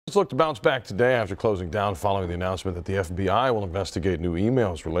Let's look to bounce back today after closing down following the announcement that the FBI will investigate new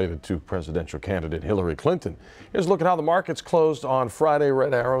emails related to presidential candidate Hillary Clinton. Here's a look at how the markets closed on Friday.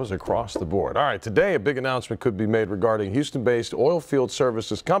 Red arrows across the board. All right, today a big announcement could be made regarding Houston-based oilfield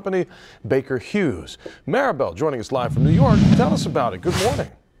services company Baker Hughes. Maribel joining us live from New York. Tell us about it. Good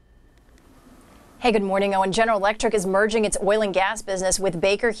morning. Hey, good morning, Owen. General Electric is merging its oil and gas business with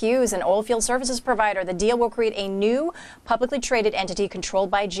Baker Hughes, an oilfield services provider. The deal will create a new publicly traded entity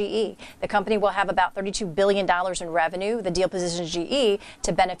controlled by GE. The company will have about $32 billion in revenue. The deal positions GE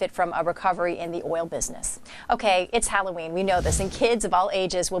to benefit from a recovery in the oil business. Okay, it's Halloween. We know this, and kids of all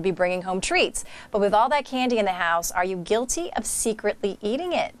ages will be bringing home treats. But with all that candy in the house, are you guilty of secretly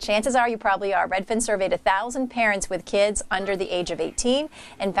eating it? Chances are you probably are. Redfin surveyed 1,000 parents with kids under the age of 18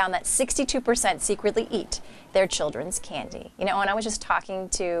 and found that 62% secretly eat their children's candy. You know, and I was just talking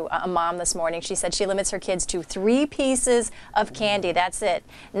to a mom this morning. She said she limits her kids to 3 pieces of candy. That's it.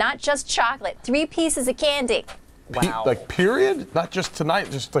 Not just chocolate, 3 pieces of candy. Wow. Like period? Not just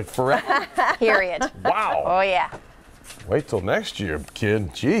tonight, just like forever? Period. Wow. Oh, yeah. Wait till next year, kid.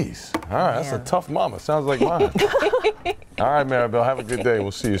 Jeez. All right, that's a tough mama. Sounds like mine. All right, Maribel, have a good day.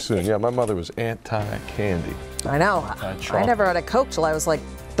 We'll see you soon. Yeah, my mother was anti-candy. I know. I never had a Coke till I was like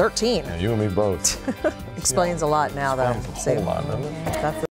 13. Yeah, you and me both. Explains a lot now, though. Explains a whole lot, doesn't it? That's